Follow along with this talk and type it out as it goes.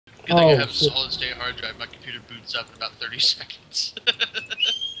Good thing I Oh, have a shit. solid state hard drive. My computer boots up in about 30 seconds.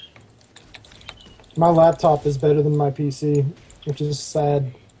 My laptop is better than my PC, which is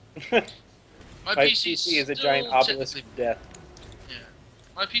sad. My My PC's PC is a still giant obelisk technically, of death. yeah.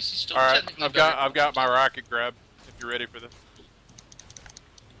 My PC's still All right, technically I've better. got my rocket grab. If you're ready for this.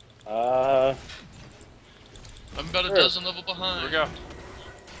 I'm about a Sure. dozen level behind. Here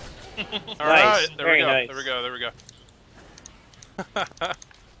we go. All Nice. right, there Very we go. nice. There we go. There we go.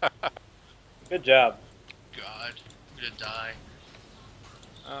 Good job. God, I'm gonna die.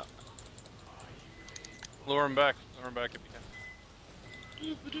 Lure him back. Lure him back if you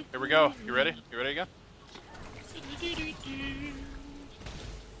can. Here we go. You ready? You ready again?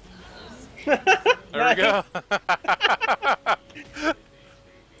 There we go.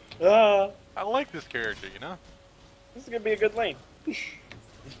 I like this character, you know? This is gonna be a good lane.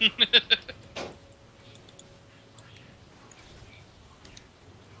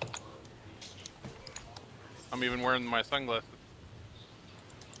 I'm even wearing my sunglasses.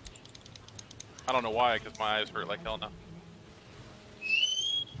 I don't know why, because my eyes hurt like hell now.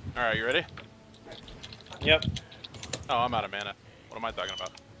 Alright, you ready? Yep. Oh, I'm out of mana. What am I talking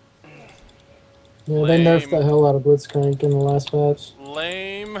about? Yeah, they nerfed Lame. the hell out of Blitzcrank in the last patch.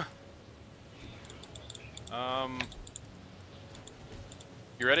 Lame.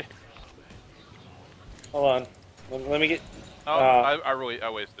 You ready? Hold on. Let me get. Oh, I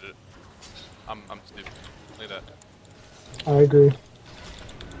wasted it. I'm stupid. Look at that. I agree.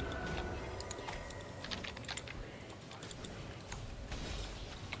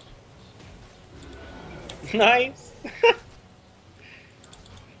 Nice.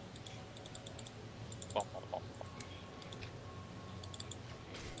 Bum, bum, bum.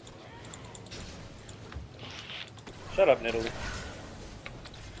 Shut up, Nidalee.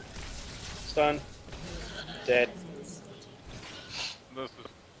 Stun. Dead. This is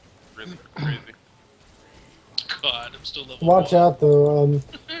really crazy. God, I'm still level Watch 1. out though.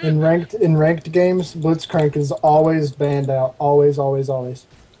 In ranked games, Blitzcrank is always banned out. Always, always, always.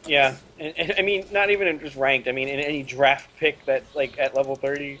 Yeah, and I mean, not even in just ranked. I mean, in any draft pick that like at level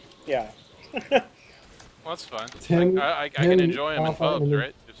 30. Yeah. Well, that's fine. Tim- I can Tim enjoy them in Alpha, pubs, and then-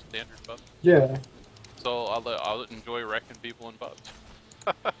 right? Just standard pubs. Yeah. So I'll enjoy wrecking people in pubs.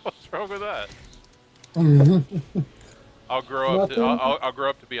 What's wrong with that? I'll grow up to Nothing. I'll grow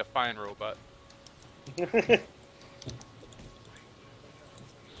up to be a fine robot. All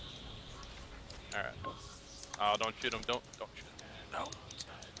right. Oh, don't shoot him! Don't shoot him! No.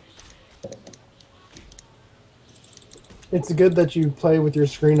 It's good that you play with your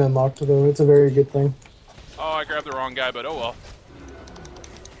screen unlocked though. It's a very good thing. Oh, I grabbed the wrong guy, but oh well.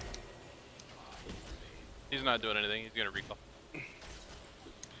 He's not doing anything. He's gonna recall.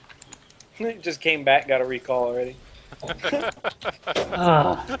 Just came back, got a recall already.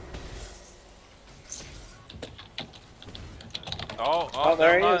 Oh,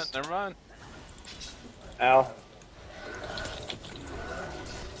 there he never mind, is. Never mind. Ow.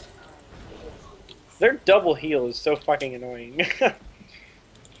 Their double heal is so fucking annoying.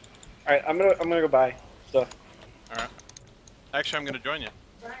 Alright, I'm gonna go buy stuff. All right. Actually, I'm gonna join you.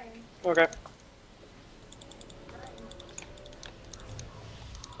 Okay.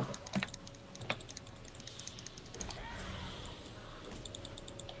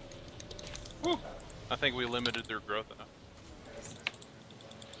 I think we limited their growth enough.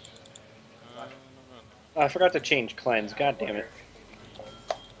 I forgot to change cleanse. God damn it.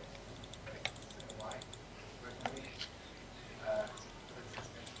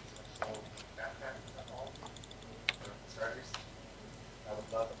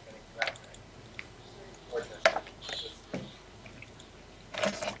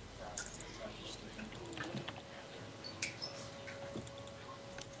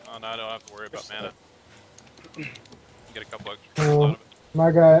 Oh no, I don't have to worry about mana. Get a couple extra out Oh, of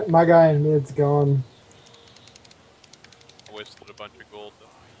it. my guy in mid's gone. I wasted a bunch of gold. Though.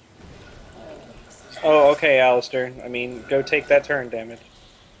 Oh, okay, Alistair. I mean, go take that turn damage.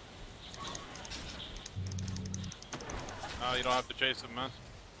 Oh, you don't have to chase him, man.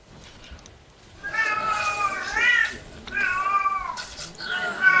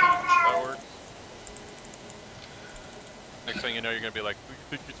 That works. Next thing you know, you're gonna be like, "Who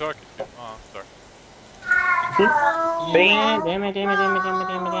you think you're talking to?" Oh, sorry. Bing! Damn it, damn it, damn it, damn it,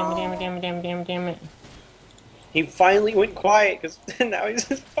 damn it, damn it, damn it, damn it, damn it, damn it. He finally went quiet because now he's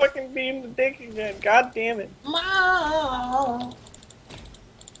just fucking being the dick again. God damn it.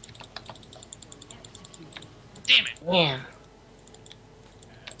 Damn it! Yeah.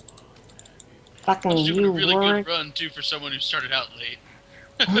 Fucking I was doing a you, really Warwick. good run too for someone who started out late.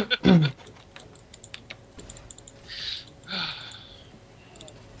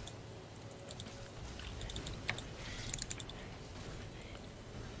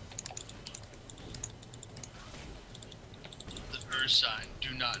 sign, do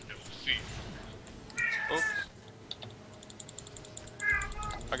not know fear. Oops.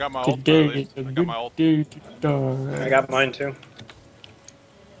 I got my ult. at Today least. is a I got good my ult. day to die. I got mine too.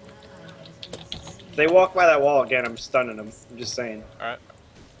 If they walk by that wall again, I'm stunning them. I'm just saying. All right.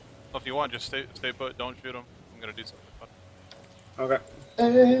 Well, if you want, just stay put. Don't shoot them. I'm gonna do something fun. Okay.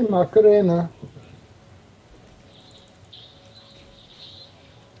 Hey, Macarena.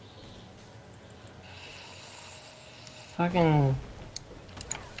 Fucking.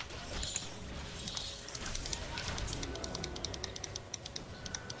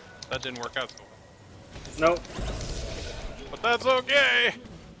 That didn't work out so well. Nope. But that's okay.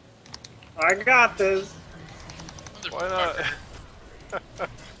 I got this. Why not?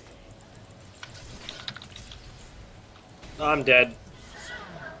 I'm dead.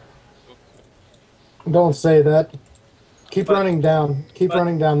 Don't say that. Keep But- running down. Keep but-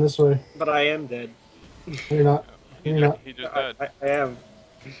 running down this way. But I am dead. You're not. He You're just, not. he just I, died. I am.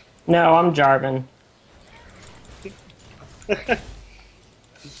 No, I'm Jarvan.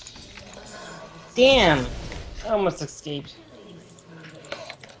 Damn! I almost escaped.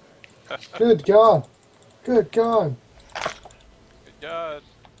 Good God. Good God. Good God.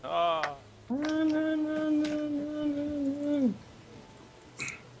 Ah. Run, run, run, run, run,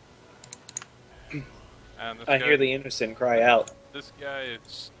 run. And this I guy, hear the innocent cry out. This guy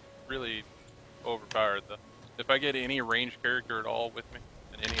is really overpowered, though. If I get any ranged character at all with me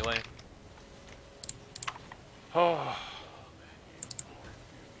in any lane. Oh.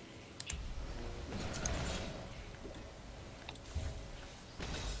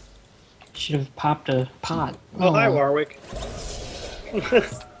 Should have popped a pot. Oh, hi, Warwick.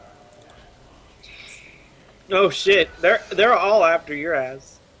 Oh shit! They're all after your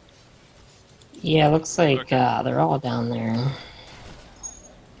ass. Yeah, looks like Okay. they're all down there.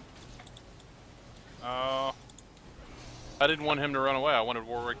 Oh. I didn't want him to run away. I wanted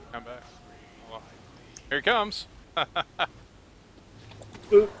Warwick to come back. Well, here he comes.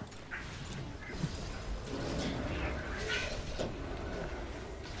 Oop.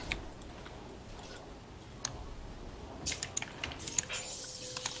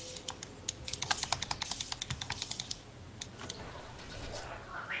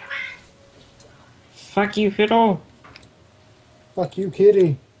 Fuck you, Fiddle. Fuck you,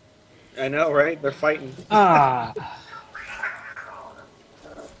 kitty. I know, right? They're fighting. Ah.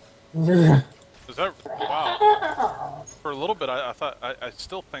 Is that wow? For a little bit, I thought I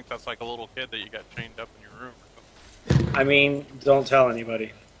still think that's like a little kid that you got chained up in your room or something. I mean, don't tell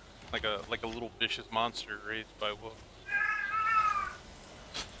anybody. Like a little vicious monster raised by wolves.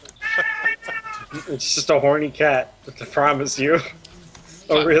 It's just a horny cat. I promise you.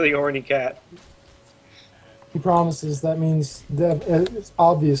 A really horny cat. He promises. That means that it's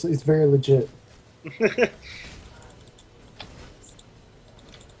obviously it's very legit.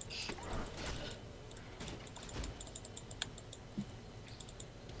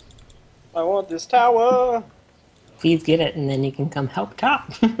 I want this tower. Please get it, and then you can come help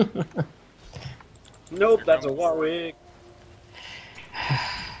top. Nope, that's a Warwick.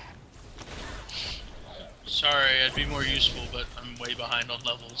 Sorry, I'd be more useful, but I'm way behind on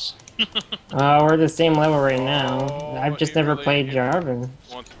levels. We're the same level right now. Oh, I've just he never really- played he- Jarvan.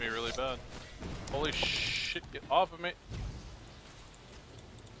 Wants me really bad. Holy shit! Get off of me!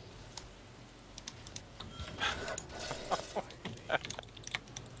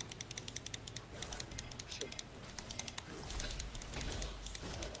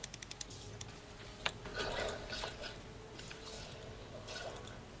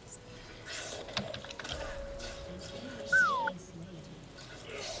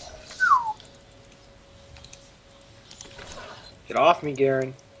 Get off me,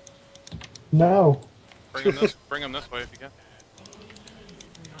 Garen. No. Bring him this way if you can.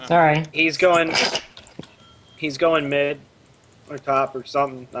 Sorry. He's going mid or top or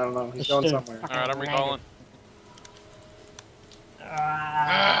something. I don't know. He's going Should've somewhere. All right, I'm recalling.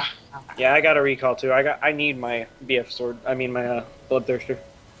 Ah, Yeah, I got a recall too. I need my BF sword. I mean my bloodthirster.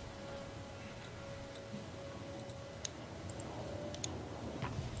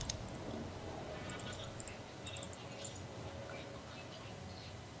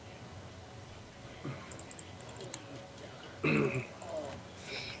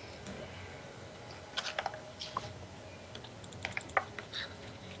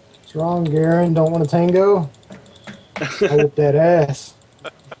 What's wrong, Garen? Don't want to tango? I whip that ass.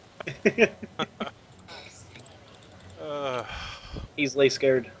 Easily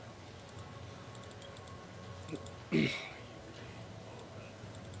scared.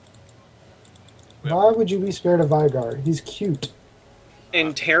 Why would you be scared of Vygar? He's cute.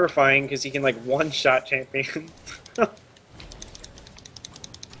 And terrifying because he can like one-shot champion.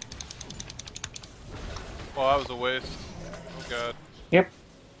 was a waste. Oh god. Yep.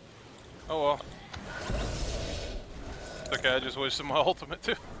 Oh well. It's okay, I just wasted my ultimate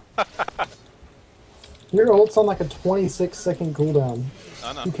too. Your ult's on like a 26-second cooldown.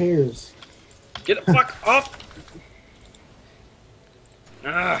 I know. Who cares? Get the fuck off!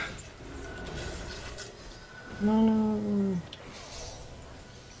 Ah. No.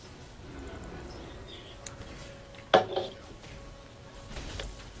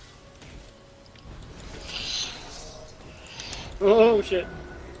 Oh shit.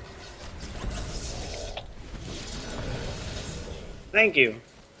 Thank you.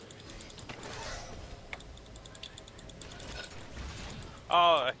 Oh,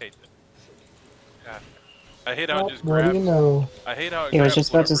 I hate that. God. I hate how it Well, just what do grabs. you know? I hate how it Yeah, I was grabs just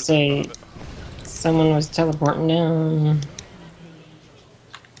about to whatever's in say, front of it. someone was teleporting down.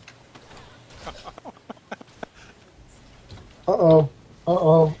 Uh-oh.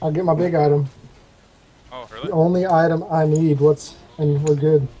 Uh-oh. I'll get my big item. Oh, The really? only item I need. And we're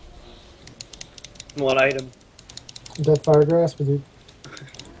good. What item? Deathfire Grasp, dude.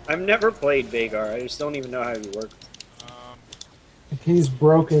 I've never played Vagar. I just don't even know how he works. He's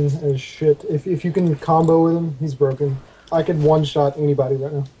broken as shit. If you can combo with him, he's broken. I could one-shot anybody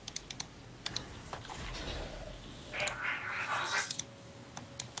right now.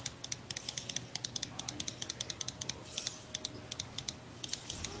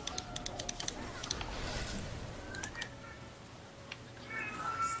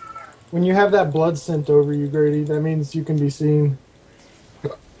 When you have that blood scent over you, Grady, that means you can be seen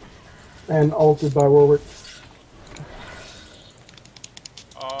and ulted by Warwick.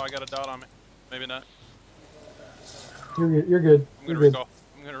 Oh, I got a dot on me. Maybe not. You're good. I'm You're gonna good. recall.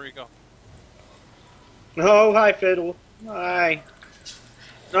 I'm gonna recall. Oh, hi, Fiddle. Hi.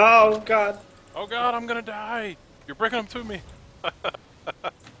 Oh, God. Oh god, I'm gonna die! You're bringing them to me!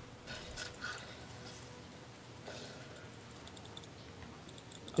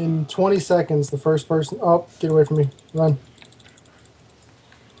 In 20 seconds, the first person... Oh, get away from me. Run.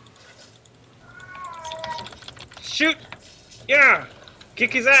 Shoot! Yeah!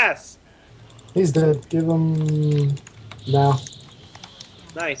 Kick his ass! He's dead. Give him... now.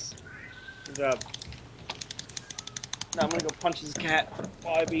 Nice. Good job. Now I'm gonna go punch his cat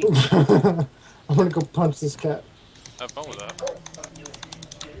while I beat. I'm gonna go punch this cat. Have fun with that.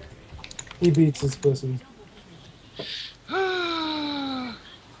 He beats his pussy. I'm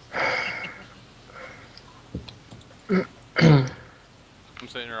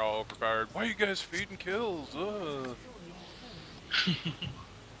sitting here all overpowered. Why are you guys feeding kills?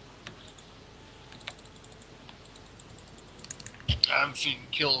 I'm feeding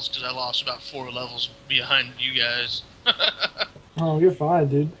kills because I lost about 4 levels behind you guys. Oh, you're fine,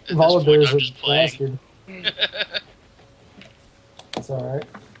 dude. At this point, Volibear's I'm a just playing. bastard. It's alright.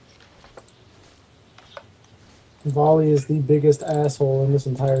 Volley is the biggest asshole in this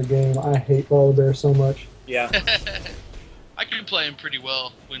entire game. I hate Volibear so much. Yeah. I can play him pretty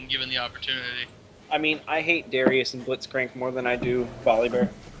well when given the opportunity. I mean, I hate Darius and Blitzcrank more than I do Volibear.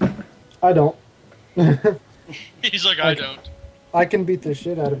 I don't. He's like, I don't. I can beat the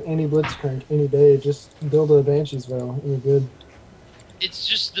shit out of any Blitzcrank any day. Just build a Banshee's Veil and you're good. It's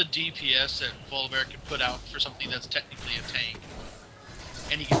just the DPS that Volibear can put out for something that's technically a tank.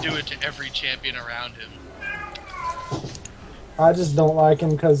 And he can do it to every champion around him. I just don't like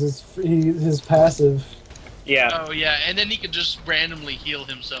him because his passive. Yeah. Oh yeah, and then he can just randomly heal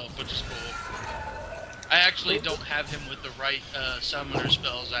himself, which is cool. I actually don't have him with the right summoner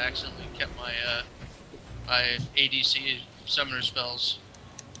spells. I accidentally kept my my ADC summoner spells.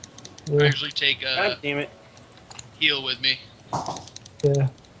 I Yeah. usually take God damn it. heal with me, Yeah.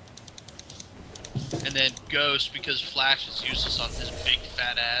 and then Ghost because Flash is useless on his big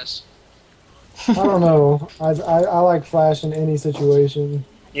fat ass. I don't know. I like Flash in any situation.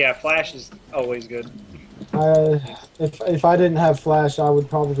 Yeah, Flash is always good. If I didn't have Flash, I would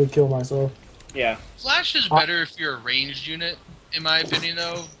probably kill myself. Yeah. Flash is better if you're a ranged unit, in my opinion.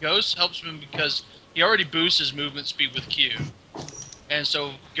 Though Ghost helps him because he already boosts his movement speed with Q, and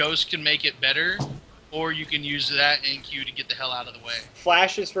so Ghost can make it better, or you can use that and Q to get the hell out of the way.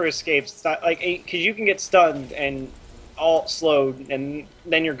 Flash is for escapes. It's not, like, because you can get stunned and alt slowed, and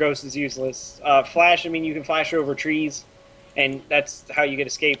then your ghost is useless. Flash, I mean, you can flash over trees, and that's how you get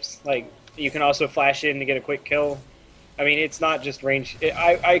escapes. Like, you can also flash in to get a quick kill. I mean, it's not just range.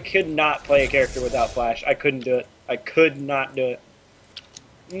 I could not play a character without Flash. I couldn't do it. I could not do it.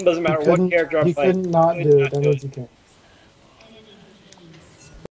 It doesn't matter what character I'm He playing. couldn't not I do could it. That means he can't.